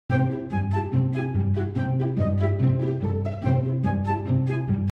Do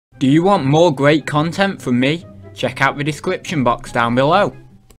you want more great content from me? Check out the description box down below.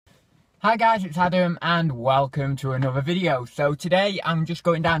 Hi guys, it's Adam and welcome to another video. So today I'm just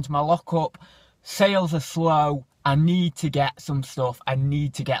going down to my lockup. Sales are slow. I need to get some stuff. I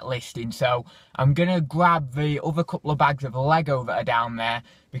need to get listing. So I'm going to grab the other couple of bags of Lego that are down there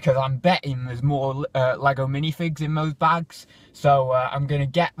because I'm betting there's more Lego minifigs in those bags. So I'm going to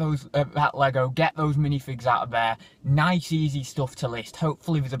get those that Lego, get those minifigs out of there. Nice, easy stuff to list.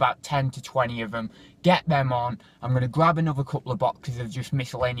 Hopefully there's about 10 to 20 of them. Get them on. I'm going to grab another couple of boxes of just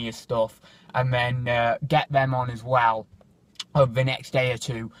miscellaneous stuff and then get them on as well over the next day or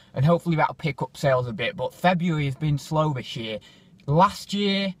two, and hopefully that'll pick up sales a bit. But February has been slow this year. Last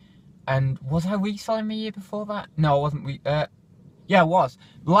year, and was I reselling the year before that? No, I wasn't. Yeah, I was.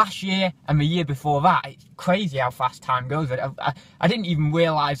 Last year and the year before that, it's crazy how fast time goes. I didn't even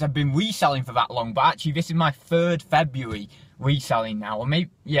realise I've been reselling for that long, but actually this is my 3rd February reselling now, or maybe,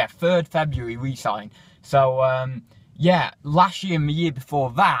 yeah, 3rd February reselling. So, yeah, last year and the year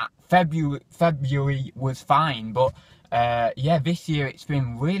before that, February was fine, but yeah, this year it's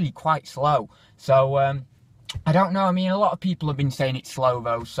been really quite slow. So I don't know, I mean, a lot of people have been saying it's slow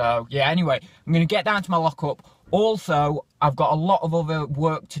though. So yeah, anyway, I'm going to get down to my lockup. Also, I've got a lot of other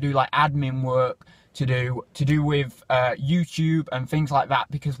work to do, like admin work to do with YouTube and things like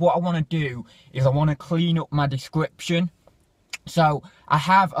that, because what I want to do is I want to clean up my description. So I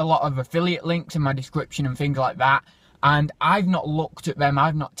have a lot of affiliate links in my description and things like that, and I've not looked at them,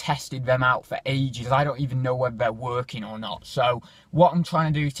 I've not tested them out for ages. I don't even know whether they're working or not. So what I'm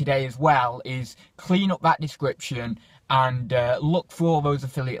trying to do today as well is clean up that description and look for all those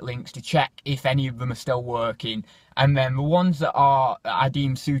affiliate links to check if any of them are still working. And then the ones that I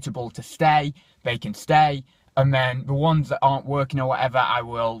deem suitable to stay, they can stay. And then the ones that aren't working or whatever, I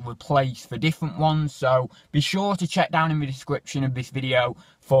will replace for different ones. So be sure to check down in the description of this video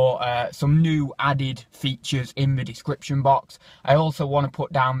for some new added features in the description box. I also want to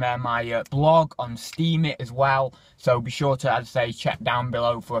put down there my blog on Steemit as well. So be sure to, as I say, check down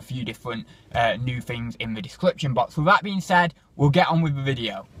below for a few different new things in the description box. With that being said, we'll get on with the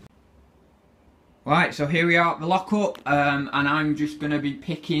video. Right, so here we are at the lockup, and I'm just going to be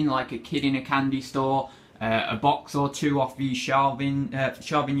picking, like a kid in a candy store, a box or two off these shelving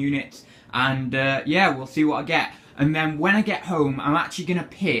units, and yeah, we'll see what I get. And then when I get home, I'm actually going to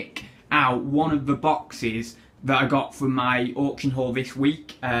pick out one of the boxes that I got from my auction haul this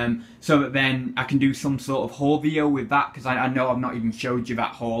week, so that then I can do some sort of haul video with that, because I know I've not even showed you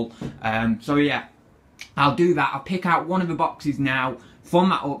that haul. So yeah, I'll do that. I'll pick out one of the boxes now from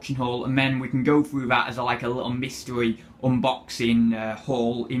that auction haul, and then we can go through that as like a little mystery unboxing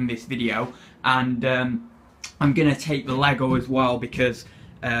haul in this video. And I'm going to take the Lego as well, because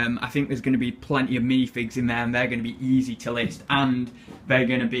I think there's going to be plenty of minifigs in there, and they're going to be easy to list, and they're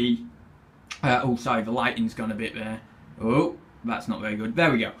going to be oh sorry, the lighting's gone a bit there. Oh, that's not very good.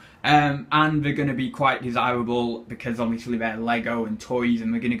 There we go. And they're going to be quite desirable because obviously they're Lego and toys,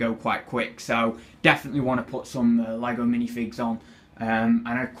 and they're going to go quite quick. So definitely want to put some Lego minifigs on. And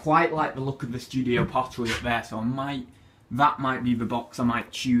I quite like the look of the studio pottery up there, so that might be the box I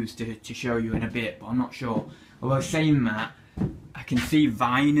might choose to show you in a bit, but I'm not sure. Although saying that, I can see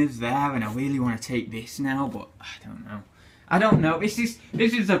Viners there, and I really want to take this now, but I don't know. This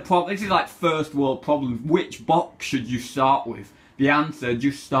is a problem. This is like first world problems. Which box should you start with? The answer: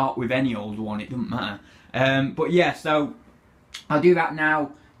 just start with any old one. It doesn't matter. But yeah, so I'll do that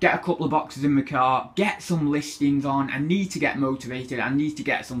now. Get a couple of boxes in the car. Get some listings on. I need to get motivated. I need to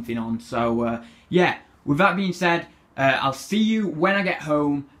get something on. So yeah. With that being said, I'll see you when I get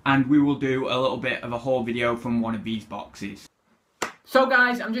home, and we will do a little bit of a haul video from one of these boxes. So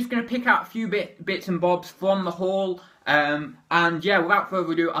guys, I'm just going to pick out a few bits and bobs from the haul, and yeah, without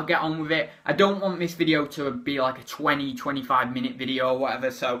further ado, I'll get on with it. I don't want this video to be like a 20-25 minute video or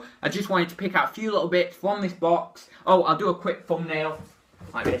whatever, so I just wanted to pick out a few little bits from this box. Oh, I'll do a quick thumbnail,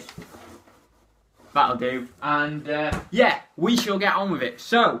 like this. That'll do. And yeah, we shall get on with it.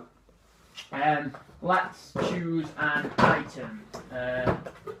 So, let's choose an item.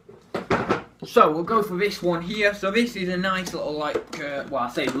 So we'll go for this one here. So this is a nice little, like, well, I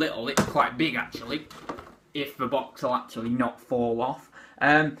say little, it's quite big actually, if the box will actually not fall off.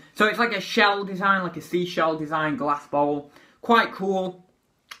 So it's like a shell design, like a seashell design glass bowl. Quite cool,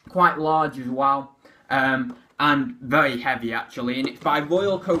 quite large as well, and very heavy actually. And it's by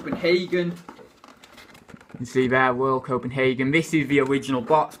Royal Copenhagen. You can see there, Royal Copenhagen. This is the original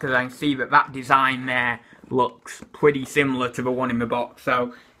box, because I can see that design there looks pretty similar to the one in the box.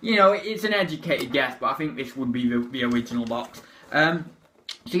 So, you know, it's an educated guess, but I think this would be the original box.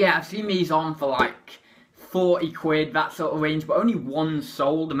 So yeah, I've seen these on for like 40 quid, that sort of range, but only one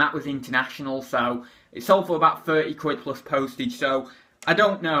sold, and that was international, so it sold for about 30 quid plus postage. So I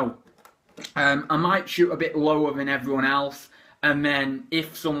don't know. I might shoot a bit lower than everyone else, and then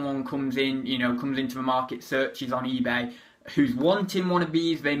if someone comes in, you know, comes into the market, searches on eBay, who's wanting one of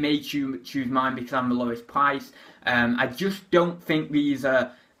these, they may choose mine because I'm the lowest price. I just don't think these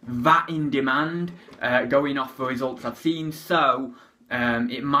are that in demand, going off the results I've seen, so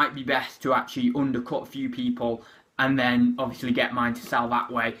it might be best to actually undercut a few people and then obviously get mine to sell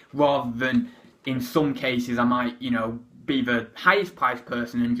that way, rather than in some cases I might, you know, be the highest priced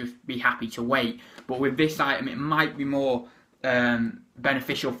person and just be happy to wait. But with this item, it might be more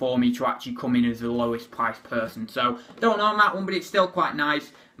beneficial for me to actually come in as the lowest priced person. So don't know on that one, but it's still quite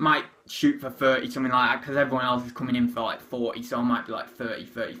nice. Might shoot for 30, something like that, because everyone else is coming in for like 40, so I might be like 30,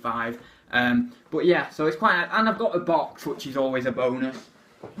 35. But yeah, so it's quite nice. And I've got a box, which is always a bonus.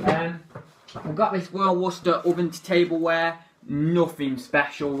 I've got this Royal Worcester oven to tableware. Nothing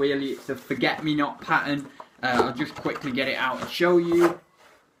special really, it's a forget-me-not pattern. I'll just quickly get it out and show you.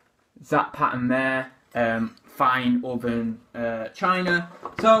 It's that pattern there. Fine oven china.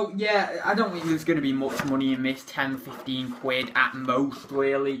 So yeah, I don't think there's going to be much money in this, 10, 15 quid at most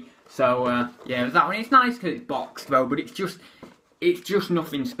really. So yeah, that one. It's nice because it's boxed though, but it's just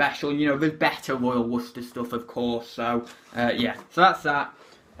nothing special. You know, there's better Royal Worcester stuff, of course. So yeah, so that's that.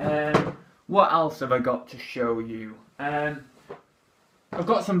 What else have I got to show you? I've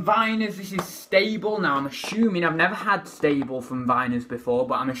got some Viners. This is Stable. Now I'm assuming, I've never had Stable from Viners before,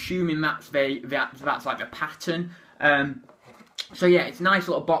 but I'm assuming that's like the pattern. So yeah, it's a nice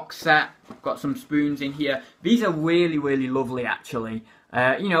little box set. Got some spoons in here. These are really, really lovely actually.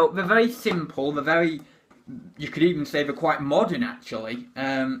 You know, they're very simple. They're very, you could even say they're quite modern actually.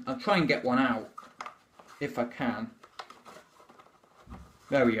 I'll try and get one out if I can.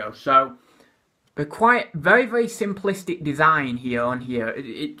 There we go. So they're quite very, very simplistic design here on here.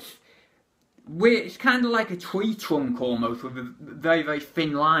 It's kind of like a tree trunk almost, with very, very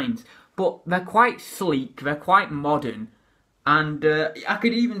thin lines. But they're quite sleek. They're quite modern, and I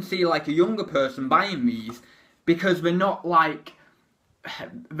could even see like a younger person buying these because they're not like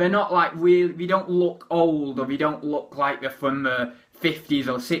really. They don't look old, or they don't look like they're from the 50s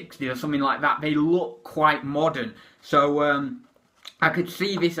or 60s or something like that. They look quite modern. So I could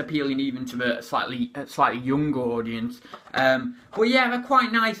see this appealing even to the slightly younger audience. But yeah, they're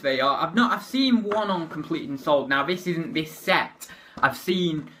quite nice. They are. I've seen one on Completed and Sold. Now this isn't this set. I've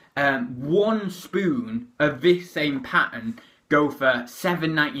seen one spoon of this same pattern go for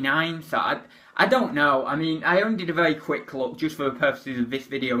 $7.99. So I don't know. I mean, I only did a very quick look just for the purposes of this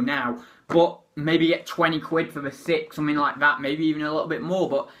video now. But maybe get 20 quid for the 6, something like that, maybe even a little bit more.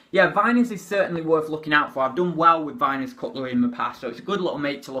 But yeah, Viners is certainly worth looking out for. I've done well with Viners cutlery in the past, so it's a good little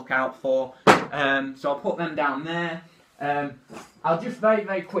mate to look out for. So I'll put them down there. I'll just very,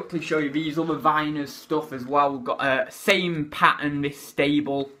 very quickly show you these other Viners stuff as well. We've got same pattern, this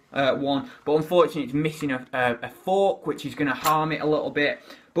Stable one, but unfortunately it's missing a fork, which is going to harm it a little bit.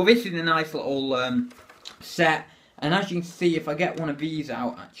 But this is a nice little set, and as you can see, if I get one of these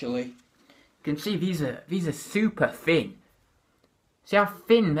out actually, you can see these are super thin. See how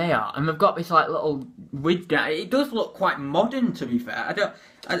thin they are, and they've got this like little ridge down. It does look quite modern, to be fair.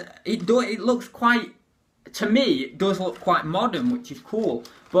 It looks quite, to me, it does look quite modern, which is cool.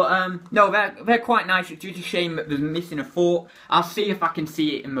 But no, they're quite nice. It's just a shame that they're missing a fork. I'll see if I can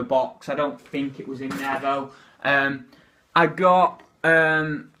see it in the box. I don't think it was in there though. I got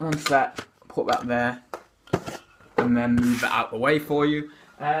one sec. Put that there, and then move that out the way for you.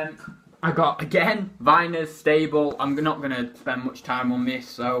 I got, again, Viners, Stable. I'm not going to spend much time on this,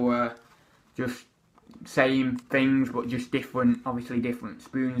 so just same things, but just different, obviously different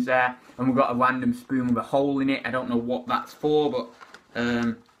spoons there. And we've got a random spoon with a hole in it. I don't know what that's for, but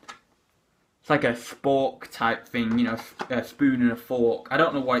it's like a spork type thing, you know, a spoon and a fork. I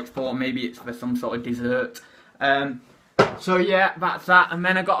don't know what it's for. Maybe it's for some sort of dessert. So yeah, that's that. And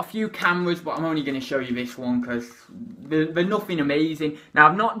then I got a few cameras, but I'm only going to show you this one because they're nothing amazing. Now,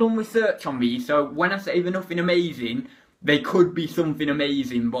 I've not done research on these, so when I say they're nothing amazing, they could be something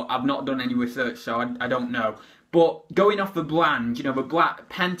amazing, but I've not done any research, so I don't know. But going off the brand, you know, the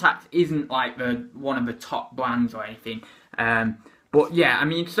Pentax isn't like one of the top brands or anything. But yeah, I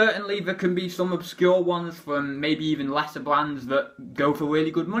mean, certainly there can be some obscure ones from maybe even lesser brands that go for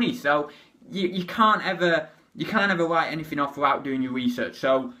really good money. So you can't ever write anything off without doing your research.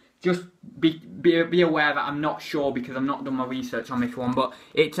 So just be aware that I'm not sure because I've not done my research on this one. But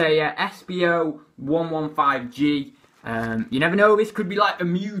it's a SBO 115G. You never know, this could be like the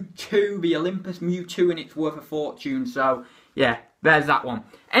Mew 2, the Olympus Mew 2, and it's worth a fortune. So yeah, there's that one.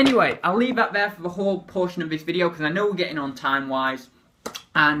 Anyway, I'll leave that there for the whole portion of this video because I know we're getting on time-wise.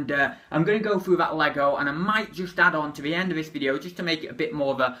 And I'm going to go through that Lego, and I might just add on to the end of this video, just to make it a bit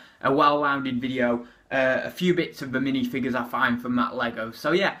more of a well-rounded video, a few bits of the minifigures I find from that Lego.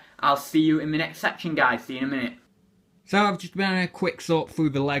 So yeah, I'll see you in the next section, guys. See you in a minute. So I've just been having a quick sort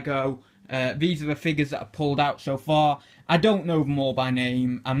through the Lego. These are the figures that I've pulled out so far. I don't know them all by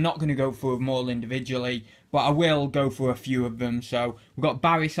name. I'm not going to go through them all individually, but I will go through a few of them. So we've got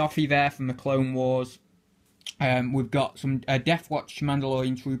Barry Sophie there from the Clone Wars. We've got some Death Watch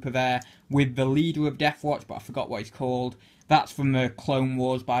Mandalorian Trooper there with the leader of Death Watch, but I forgot what he's called. That's from the Clone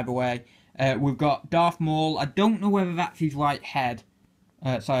Wars, by the way. We've got Darth Maul. I don't know whether that's his right head.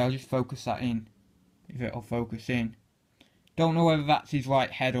 Sorry, I'll just focus that in, if it'll focus in. Don't know whether that's his right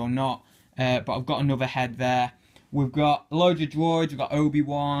head or not, but I've got another head there. We've got loads of droids. We've got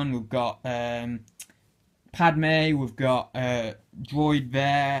Obi-Wan. We've got Padme. We've got droid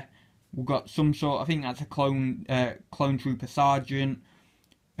there. We've got some sort, I think that's a clone trooper sergeant.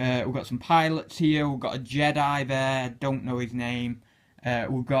 We've got some pilots here. We've got a Jedi there. Don't know his name.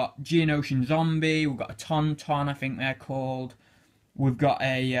 We've got Geonosian Zombie. We've got a Tauntaun, I think they're called. We've got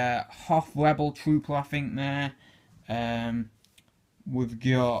a Hoth Rebel trooper, I think there. We've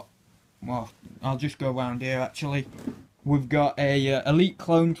got, well, I'll just go around here actually. We've got a Elite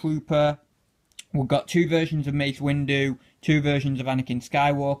Clone Trooper. We've got two versions of Mace Windu, two versions of Anakin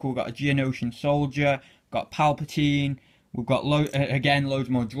Skywalker. We've got a Geonosian Soldier, we've got Palpatine. We've got, again, loads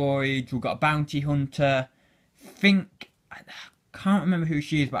more droids. We've got a Bounty Hunter. I can't remember who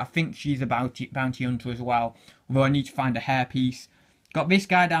she is, but I think she's a Bounty Hunter as well. Although I need to find a hairpiece. Got this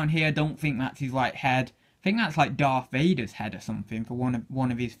guy down here, don't think that's his right head. I think that's like Darth Vader's head or something for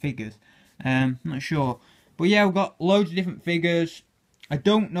one of his figures. Not sure. But yeah, we've got loads of different figures. I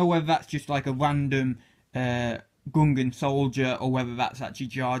don't know whether that's just like a random Gungan soldier or whether that's actually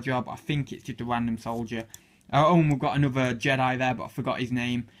Jar Jar, but I think it's just a random soldier. Oh, and we've got another Jedi there, but I forgot his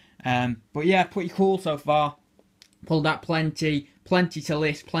name. But yeah, pretty cool so far. Pulled out plenty to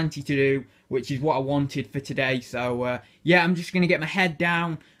list, plenty to do, which is what I wanted for today. So yeah, I'm just going to get my head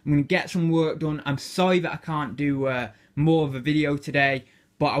down. I'm going to get some work done. I'm sorry that I can't do more of a video today,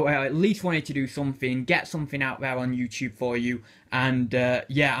 but I at least wanted to do something, get something out there on YouTube for you. And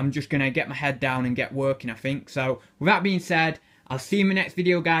yeah, I'm just going to get my head down and get working, I think. So with that being said, I'll see you in the next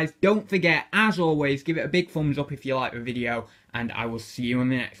video, guys. Don't forget, as always, give it a big thumbs up if you like the video, and I will see you in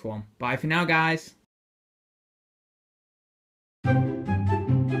the next one. Bye for now, guys.